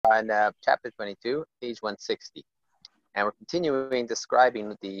on chapter 22, page 160. And we're continuing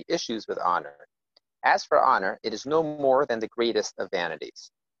describing the issues with honor. As for honor, it is no more than the greatest of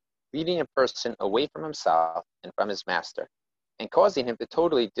vanities, leading a person away from himself and from his master, and causing him to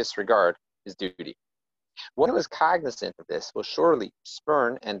totally disregard his duty. One who is cognizant of this will surely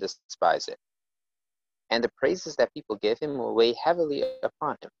spurn and despise it. And the praises that people give him will weigh heavily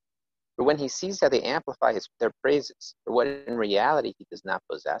upon him. For when he sees how they amplify their praises for what in reality he does not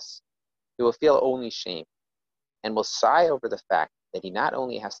possess, he will feel only shame, and will sigh over the fact that he not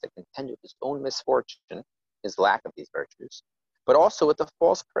only has to contend with his own misfortune, his lack of these virtues, but also with the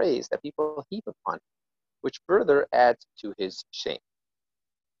false praise that people heap upon him, which further adds to his shame.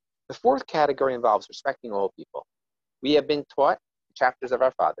 The fourth category involves respecting all people. We have been taught in chapters of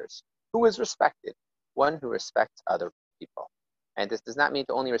our fathers, who is respected? One who respects other people. And this does not mean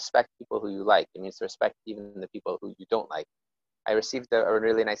to only respect people who you like. It means to respect even the people who you don't like. I received a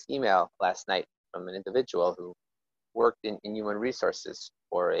really nice email last night from an individual who worked in human resources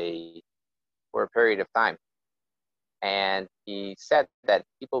for a period of time. And he said that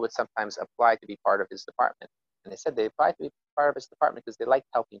people would sometimes apply to be part of his department. And they said they applied to be part of his department because they like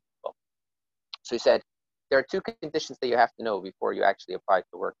helping people. So he said, there are two conditions that you have to know before you actually apply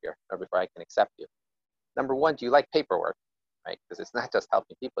to work here, or before I can accept you. Number one, do you like paperwork? Right? Because it's not just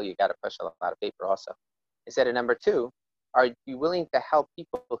helping people, you got to push a lot of paper also. He said, and number two, are you willing to help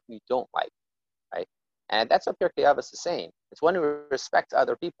people who you don't like? Right? And that's what Pirkei Avos is saying. It's one who respects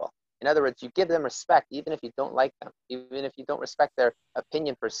other people. In other words, you give them respect even if you don't like them. Even if you don't respect their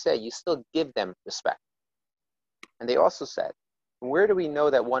opinion per se, you still give them respect. And they also said, where do we know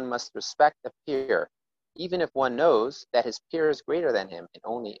that one must respect a peer, even if one knows that his peer is greater than him in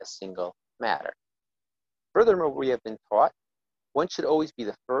only a single matter? Furthermore, we have been taught one should always be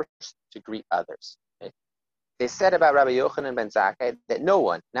the first to greet others. Right? They said about Rabbi Yochanan ben Zakkai that no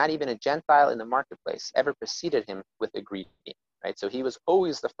one, not even a Gentile in the marketplace, ever preceded him with a greeting. Right? So he was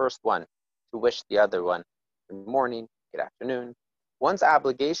always the first one to wish the other one good morning, good afternoon. One's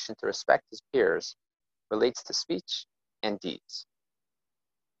obligation to respect his peers relates to speech and deeds.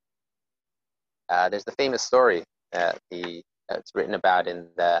 There's the famous story it's written about in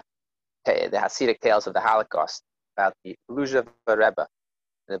the Hasidic tales of the Holocaust about the Bluzhev Rebbe.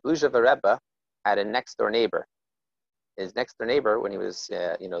 And the Bluzhev Rebbe had a next-door neighbor. His next-door neighbor, when he was,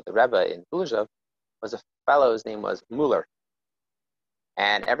 the Rebbe in Bluzhev, was a fellow whose name was Muller.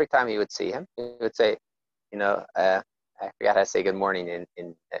 And every time he would see him, he would say, I forgot how to say good morning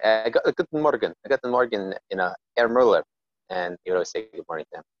Guten Morgen, Herr Muller. And he would always say good morning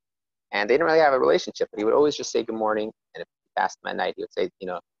to him. And they didn't really have a relationship, but he would always just say good morning. And if he passed him at night, he would say,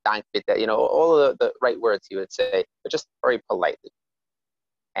 Dank bitte, all of the right words he would say, but just very politely.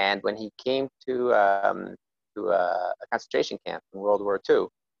 And when he came to a concentration camp in World War II,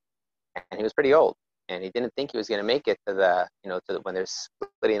 and he was pretty old, and he didn't think he was going to make it to when they're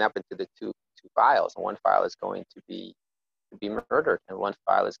splitting up into the two files, and one file is going to be murdered, and one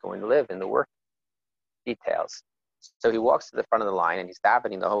file is going to live in the work details. So he walks to the front of the line, and he's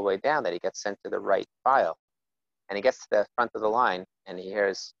davening the whole way down that he gets sent to the right file. And he gets to the front of the line, and he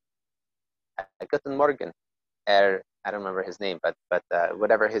hears, Guten Morgen, I don't remember his name, but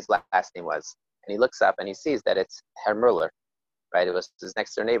whatever his last name was. And he looks up, and he sees that it's Herr Muller, right? It was his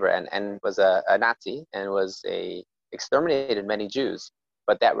next-door neighbor, and was a Nazi, and exterminated many Jews.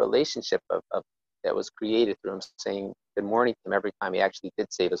 But that relationship that was created through him saying good morning to him every time, he actually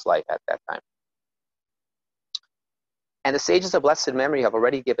did save his life at that time. And the sages of blessed memory have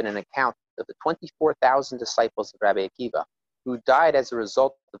already given an account of the 24,000 disciples of Rabbi Akiva who died as a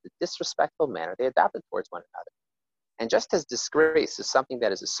result of the disrespectful manner they adopted towards one another. And just as disgrace is something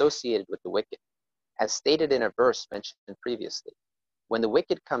that is associated with the wicked, as stated in a verse mentioned previously, when the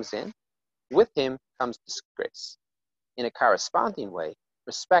wicked comes in, with him comes disgrace. In a corresponding way,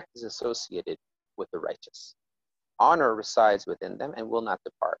 respect is associated with the righteous. Honor resides within them and will not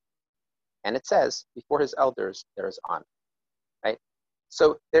depart. And it says, before his elders, there is honor, right?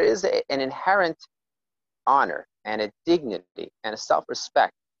 So there is an inherent honor and a dignity and a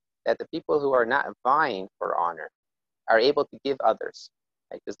self-respect that the people who are not vying for honor are able to give others,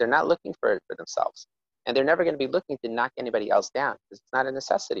 right? Because they're not looking for it for themselves. And they're never going to be looking to knock anybody else down because it's not a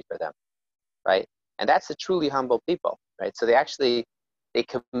necessity for them, right? And that's the truly humble people, right? So they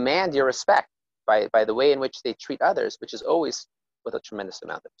command your respect by the way in which they treat others, which is always with a tremendous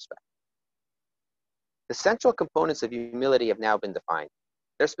amount of respect. The central components of humility have now been defined.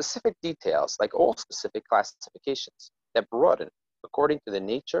 There are specific details, like all specific classifications, that broaden according to the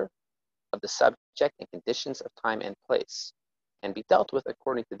nature of the subject and conditions of time and place, and be dealt with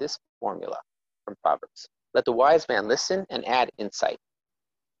according to this formula from Proverbs. Let the wise man listen and add insight.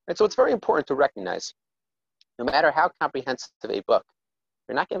 And so it's very important to recognize, no matter how comprehensive a book,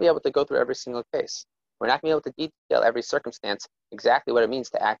 you're not going to be able to go through every single case. We're not going to be able to detail every circumstance exactly what it means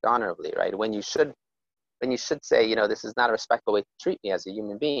to act honorably, right? When you should say, this is not a respectful way to treat me as a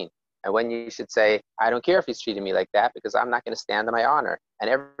human being. And when you should say, I don't care if he's treating me like that because I'm not going to stand on my honor. And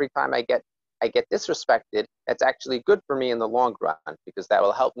every time I get disrespected, that's actually good for me in the long run because that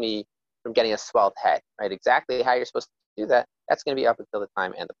will help me from getting a swelled head, right? Exactly how you're supposed to do that, that's going to be up until the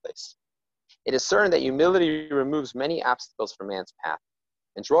time and the place. It is certain that humility removes many obstacles from man's path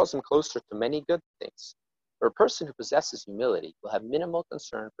and draws him closer to many good things. For a person who possesses humility will have minimal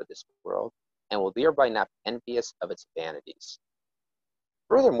concern for this world and will thereby not be envious of its vanities.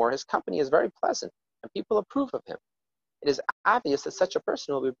 Furthermore, his company is very pleasant, and people approve of him. It is obvious that such a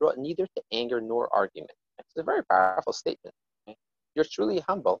person will be brought neither to anger nor argument. It's a very powerful statement. If you're truly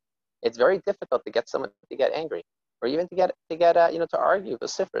humble, it's very difficult to get someone to get angry, or even to argue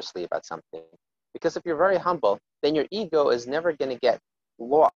vociferously about something. Because if you're very humble, then your ego is never going to get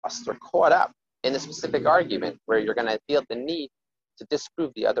lost or caught up in a specific argument where you're going to feel the need to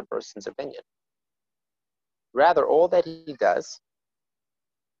disprove the other person's opinion. Rather, all that he does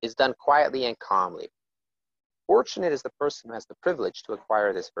is done quietly and calmly. Fortunate is the person who has the privilege to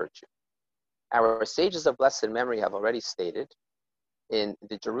acquire this virtue. Our sages of blessed memory have already stated in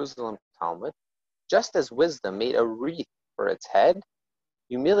the Jerusalem Talmud, just as wisdom made a wreath for its head,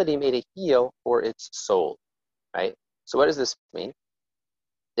 humility made a heel for its soul, right? So what does this mean?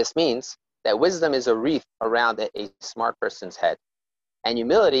 This means that wisdom is a wreath around a smart person's head, and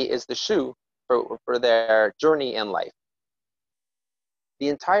humility is the shoe for their journey in life. The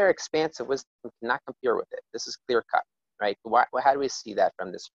entire expanse of wisdom cannot compare with it. This is clear cut, right? How do we see that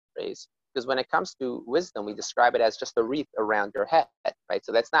from this phrase? Because when it comes to wisdom, we describe it as just a wreath around your head, right?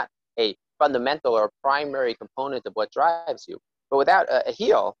 So that's not a fundamental or primary component of what drives you. But without a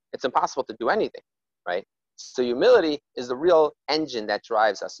heel, it's impossible to do anything, right? So humility is the real engine that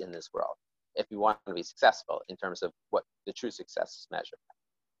drives us in this world if you want to be successful in terms of what the true success is measured.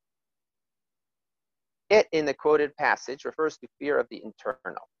 It, in the quoted passage, refers to fear of the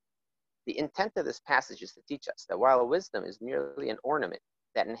internal. The intent of this passage is to teach us that while wisdom is merely an ornament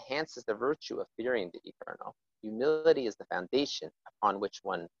that enhances the virtue of fearing the eternal, humility is the foundation upon which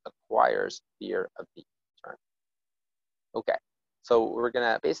one acquires fear of the eternal. Okay, so we're going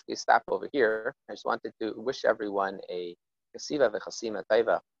to basically stop over here. I just wanted to wish everyone a kasiva v'chasima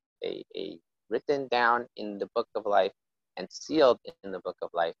taiva, a written down in the book of life and sealed in the book of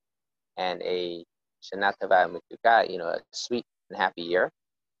life, and a Shana Tova Mituka, a sweet and happy year.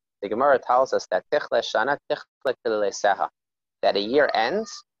 The Gemara tells us that Tichle Shana Tichle Kileleseha, that a year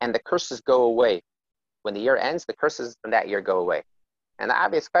ends and the curses go away. When the year ends, the curses from that year go away. And the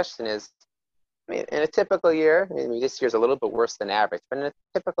obvious question is, in a typical year, this year's a little bit worse than average, but in a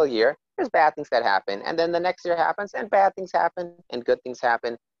typical year, there's bad things that happen, and then the next year happens, and bad things happen, and good things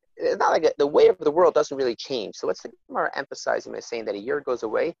happen. It's not like the way of the world doesn't really change. So what's the Gemara emphasizing by saying that a year goes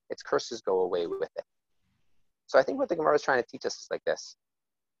away, its curses go away with it? So I think what the Gemara is trying to teach us is like this.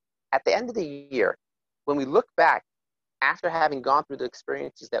 At the end of the year, when we look back after having gone through the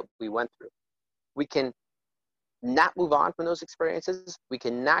experiences that we went through, we can not move on from those experiences. We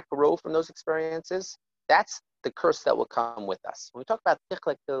cannot grow from those experiences. That's the curse that will come with us. When we talk about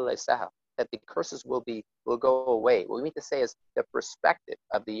that the curses will go away, what we mean to say is the perspective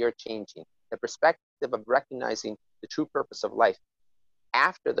of the year changing, the perspective of recognizing the true purpose of life.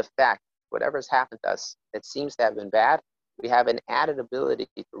 After the fact, whatever has happened to us that seems to have been bad, we have an added ability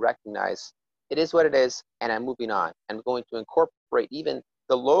to recognize it is what it is, and I'm moving on. I'm going to incorporate even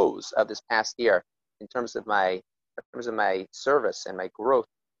the lows of this past year in terms of my service and my growth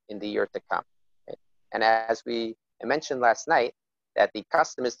in the year to come. Okay? And as I mentioned last night, that the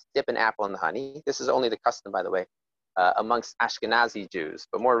custom is to dip an apple in the honey. This is only the custom, by the way, amongst Ashkenazi Jews,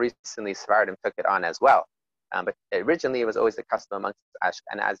 but more recently Sephardim took it on as well. But originally it was always the custom amongst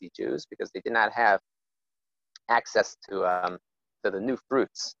Ashkenazi Jews because they did not have access to the new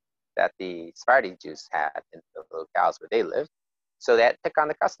fruits that the Sephardi Jews had in the locales where they lived. So that took on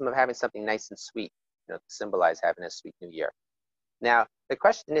the custom of having something nice and sweet, to symbolize having a sweet new year. Now, the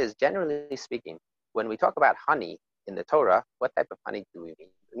question is, generally speaking, when we talk about honey in the Torah, what type of honey do we mean?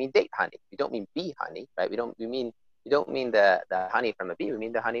 We mean date honey. We don't mean bee honey, right? We don't mean the honey from a bee. We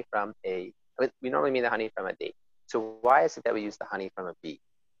mean the honey from we normally mean the honey from a date. So why is it that we use the honey from a bee?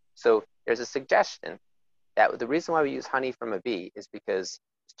 So there's a suggestion that the reason why we use honey from a bee is because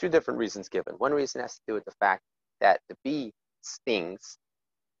there's two different reasons given. One reason has to do with the fact that the bee stings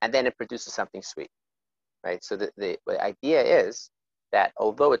and then it produces something sweet, right? So the idea is that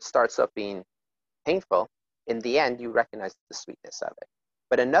although it starts up being painful, in the end, you recognize the sweetness of it.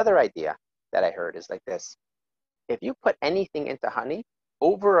 But another idea that I heard is like this. If you put anything into honey,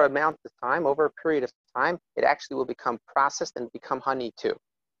 over an amount of time, over a period of time, it actually will become processed and become honey too,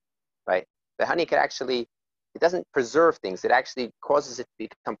 right? The honey could actually, it doesn't preserve things. It actually causes it to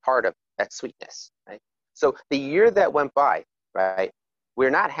become part of that sweetness, right? So the year that went by, right,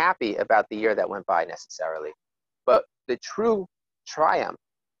 we're not happy about the year that went by necessarily, but the true triumph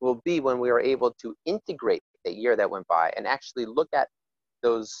will be when we are able to integrate the year that went by and actually look at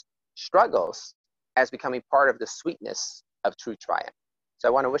those struggles as becoming part of the sweetness of true triumph. So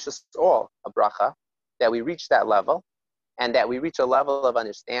I want to wish us all a bracha, that we reach that level, and that we reach a level of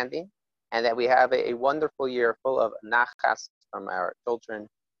understanding, and that we have a wonderful year full of nachas from our children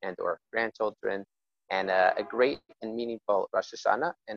and or grandchildren, and a great and meaningful Rosh Hashanah. And